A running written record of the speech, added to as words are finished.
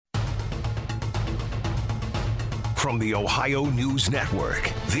From the Ohio News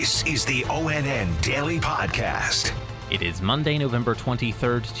Network, this is the ONN Daily Podcast. It is Monday, November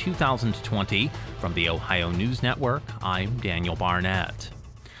 23rd, 2020. From the Ohio News Network, I'm Daniel Barnett.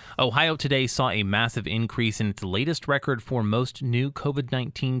 Ohio today saw a massive increase in its latest record for most new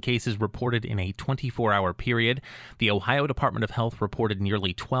COVID-19 cases reported in a 24-hour period. The Ohio Department of Health reported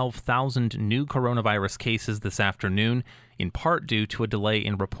nearly 12,000 new coronavirus cases this afternoon, in part due to a delay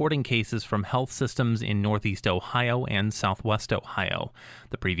in reporting cases from health systems in Northeast Ohio and Southwest Ohio.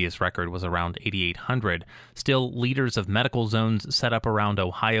 The previous record was around 8,800. Still, leaders of medical zones set up around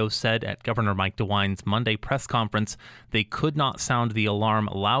Ohio said at Governor Mike DeWine's Monday press conference they could not sound the alarm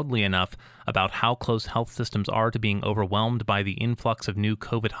loudly enough about how close health systems are to being overwhelmed by the influx of new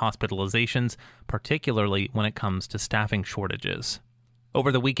COVID hospitalizations, particularly when it comes to staffing shortages.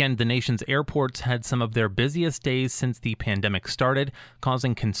 Over the weekend, the nation's airports had some of their busiest days since the pandemic started,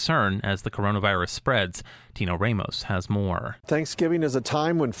 causing concern as the coronavirus spreads. Tino Ramos has more. Thanksgiving is a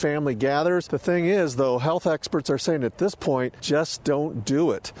time when family gathers. The thing is, though, health experts are saying at this point, just don't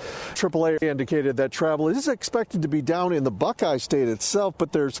do it. AAA indicated that travel is expected to be down in the Buckeye State itself,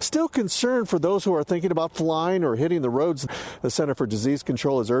 but there's still concern for those who are thinking about flying or hitting the roads. The Center for Disease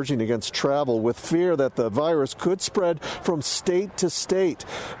Control is urging against travel with fear that the virus could spread from state to state.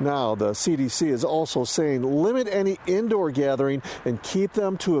 Now, the CDC is also saying limit any indoor gathering and keep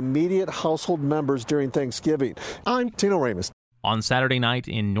them to immediate household members during Thanksgiving. I'm Tino Ramos. On Saturday night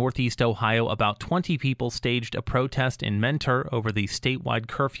in Northeast Ohio, about 20 people staged a protest in Mentor over the statewide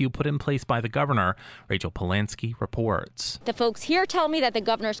curfew put in place by the governor. Rachel Polanski reports. The folks here tell me that the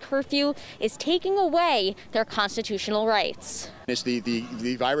governor's curfew is taking away their constitutional rights. Is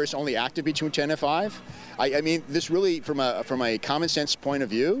the virus only active between 10 and 5? I mean, this really, from a common sense point of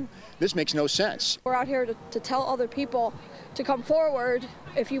view, this makes no sense. We're out here to tell other people to come forward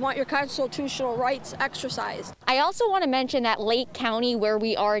if you want your constitutional rights exercised. I also want to mention that Lake County, where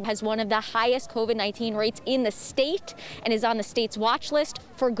we are, has one of the highest COVID-19 rates in the state and is on the state's watch list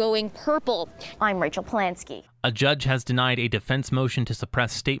for going purple. I'm Rachel Polanski. A judge has denied a defense motion to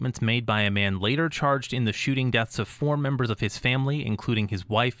suppress statements made by a man later charged in the shooting deaths of 4 members of his family, including his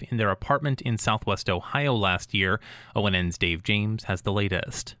wife, in their apartment in Southwest Ohio last year. ONN's Dave James has the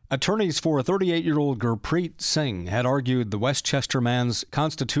latest. Attorneys for 38-year-old Gurpreet Singh had argued the Westchester man's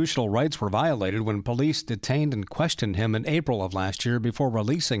constitutional rights were violated when police detained and questioned him in April of last year before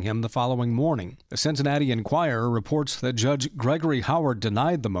releasing him the following morning. The Cincinnati Enquirer reports that Judge Gregory Howard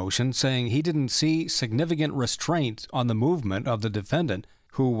denied the motion, saying he didn't see significant restraint on the movement of the defendant,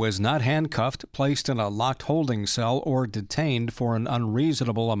 who was not handcuffed, placed in a locked holding cell, or detained for an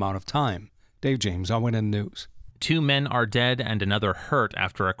unreasonable amount of time. Dave James, ONN News. 2 men are dead and another hurt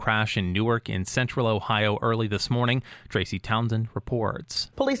after a crash in Newark in central Ohio early this morning. Tracy Townsend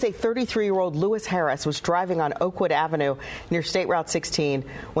reports. Police say 33-year-old Lewis Harris was driving on Oakwood Avenue near State Route 16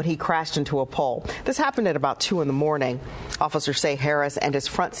 when he crashed into a pole. This happened at about 2 in the morning. Officers say Harris and his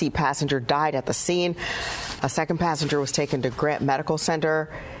front seat passenger died at the scene. A second passenger was taken to Grant Medical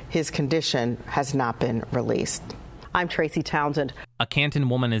Center. His condition has not been released. I'm Tracy Townsend. A Canton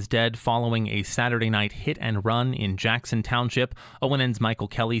woman is dead following a Saturday night hit and run in Jackson Township. ONN's Michael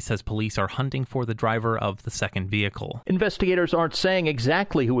Kelly says police are hunting for the driver of the second vehicle. Investigators aren't saying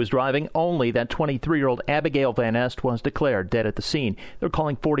exactly who was driving, only that 23-year-old Abigail Van Est was declared dead at the scene. They're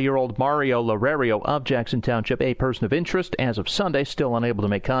calling 40-year-old Mario Lorario of Jackson Township a person of interest. As of Sunday, still unable to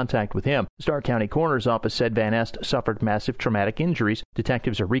make contact with him. Stark County Coroner's Office said Van Est suffered massive traumatic injuries.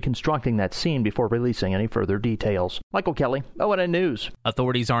 Detectives are reconstructing that scene before releasing any further details. Michael Kelly, ONN News.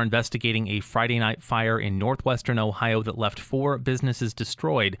 Authorities are investigating a Friday night fire in northwestern Ohio that left 4 businesses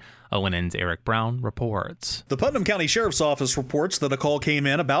destroyed. ONN's Eric Brown reports. The Putnam County Sheriff's Office reports that a call came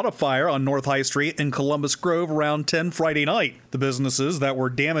in about a fire on North High Street in Columbus Grove around 10 Friday night. The businesses that were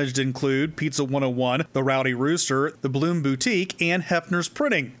damaged include Pizza 101, the Rowdy Rooster, the Bloom Boutique, and Hefner's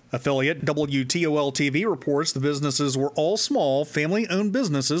Printing. Affiliate WTOL-TV reports the businesses were all small, family-owned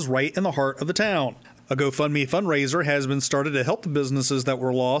businesses right in the heart of the town. A GoFundMe fundraiser has been started to help the businesses that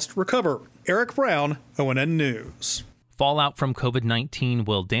were lost recover. Eric Brown, ONN News. Fallout from COVID-19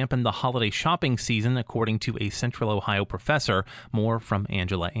 will dampen the holiday shopping season, according to a Central Ohio professor. More from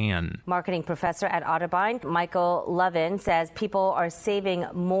Angela Ann. Marketing professor at Otterbein, Michael Levin, says people are saving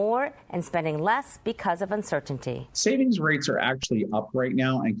more and spending less because of uncertainty. Savings rates are actually up right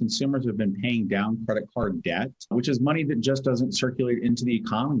now, and consumers have been paying down credit card debt, which is money that just doesn't circulate into the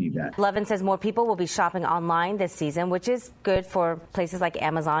economy yet. Levin says more people will be shopping online this season, which is good for places like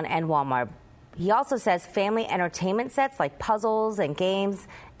Amazon and Walmart. He also says family entertainment sets like puzzles and games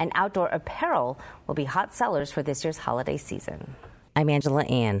and outdoor apparel will be hot sellers for this year's holiday season. I'm Angela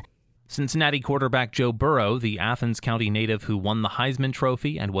Ann. Cincinnati quarterback Joe Burrow, the Athens County native who won the Heisman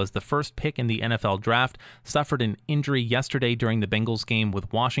Trophy and was the first pick in the NFL draft, suffered an injury yesterday during the Bengals game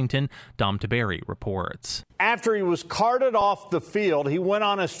with Washington. Dom Tiberi reports. After he was carted off the field, he went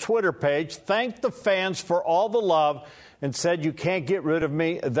on his Twitter page, thanked the fans for all the love, and said, "You can't get rid of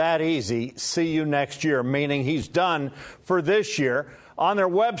me that easy. See you next year," meaning he's done for this year. On their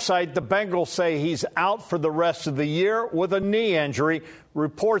website, the Bengals say he's out for the rest of the year with a knee injury.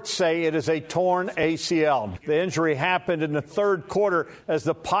 Reports say it is a torn ACL. The injury happened in the third quarter as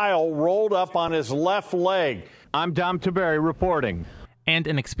the pile rolled up on his left leg. I'm Dom Tiberi reporting. And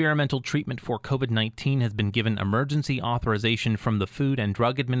an experimental treatment for COVID-19 has been given emergency authorization from the Food and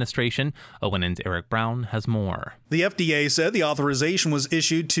Drug Administration. ONN's Eric Brown has more. The FDA said the authorization was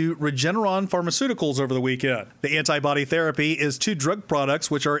issued to Regeneron Pharmaceuticals over the weekend. The antibody therapy is 2 drug products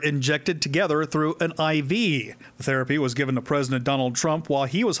which are injected together through an IV. The therapy was given to President Donald Trump while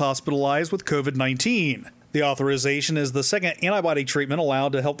he was hospitalized with COVID-19. The authorization is the second antibody treatment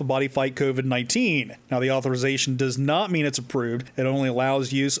allowed to help the body fight COVID-19. Now, the authorization does not mean it's approved. It only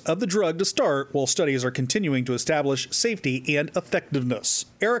allows use of the drug to start while studies are continuing to establish safety and effectiveness.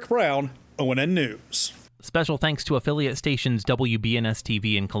 Eric Brown, ONN News. Special thanks to affiliate stations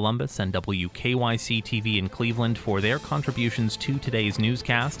WBNS-TV in Columbus and WKYC-TV in Cleveland for their contributions to today's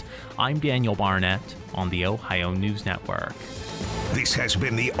newscast. I'm Daniel Barnett on the Ohio News Network. This has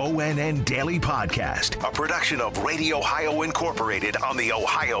been the ONN Daily Podcast, a production of Radio Ohio Incorporated on the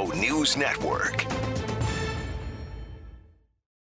Ohio News Network.